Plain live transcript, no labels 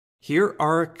Here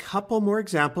are a couple more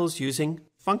examples using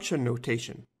function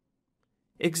notation.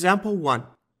 Example 1.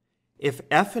 If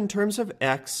f in terms of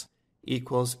x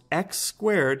equals x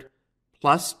squared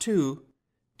plus 2,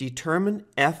 determine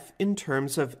f in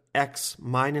terms of x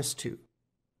minus 2.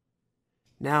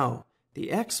 Now,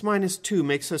 the x minus 2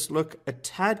 makes us look a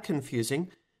tad confusing,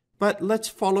 but let's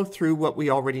follow through what we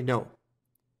already know.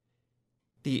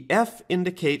 The f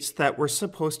indicates that we're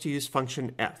supposed to use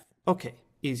function f. Okay,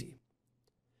 easy.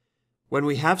 When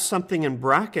we have something in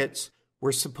brackets,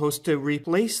 we're supposed to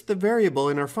replace the variable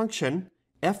in our function,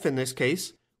 f in this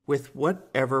case, with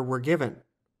whatever we're given.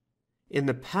 In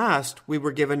the past, we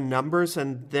were given numbers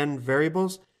and then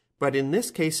variables, but in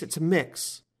this case, it's a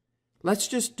mix. Let's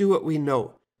just do what we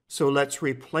know. So let's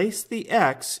replace the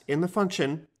x in the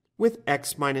function with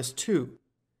x minus 2.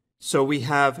 So we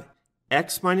have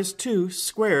x minus 2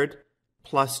 squared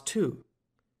plus 2.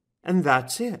 And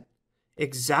that's it.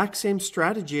 Exact same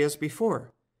strategy as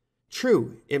before.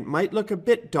 True, it might look a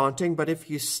bit daunting, but if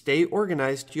you stay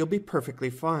organized, you'll be perfectly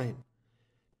fine.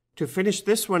 To finish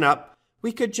this one up,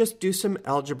 we could just do some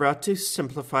algebra to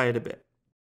simplify it a bit.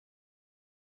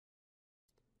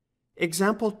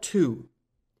 Example 2.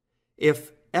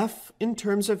 If f in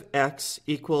terms of x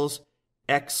equals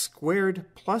x squared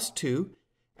plus 2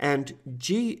 and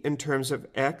g in terms of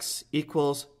x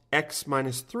equals x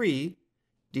minus 3,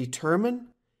 determine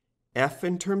f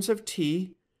in terms of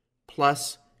t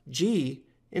plus g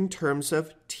in terms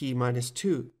of t minus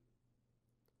 2.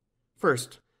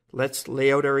 First, let's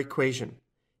lay out our equation.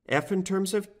 F in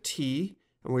terms of t,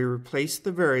 and we replace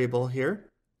the variable here,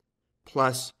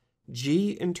 plus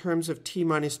g in terms of t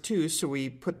minus 2, so we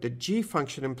put the g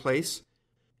function in place,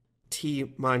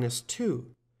 t minus 2.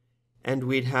 And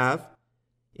we'd have,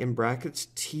 in brackets,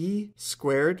 t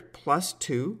squared plus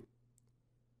 2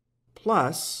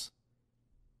 plus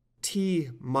t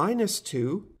minus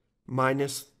 2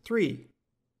 minus 3.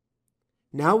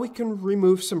 Now we can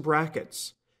remove some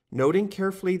brackets, noting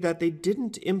carefully that they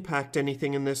didn't impact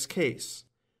anything in this case,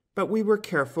 but we were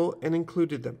careful and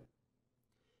included them.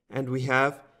 And we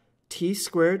have t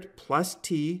squared plus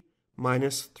t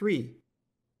minus 3.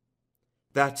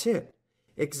 That's it.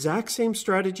 Exact same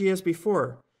strategy as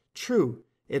before. True,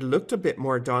 it looked a bit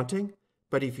more daunting,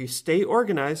 but if you stay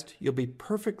organized, you'll be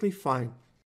perfectly fine.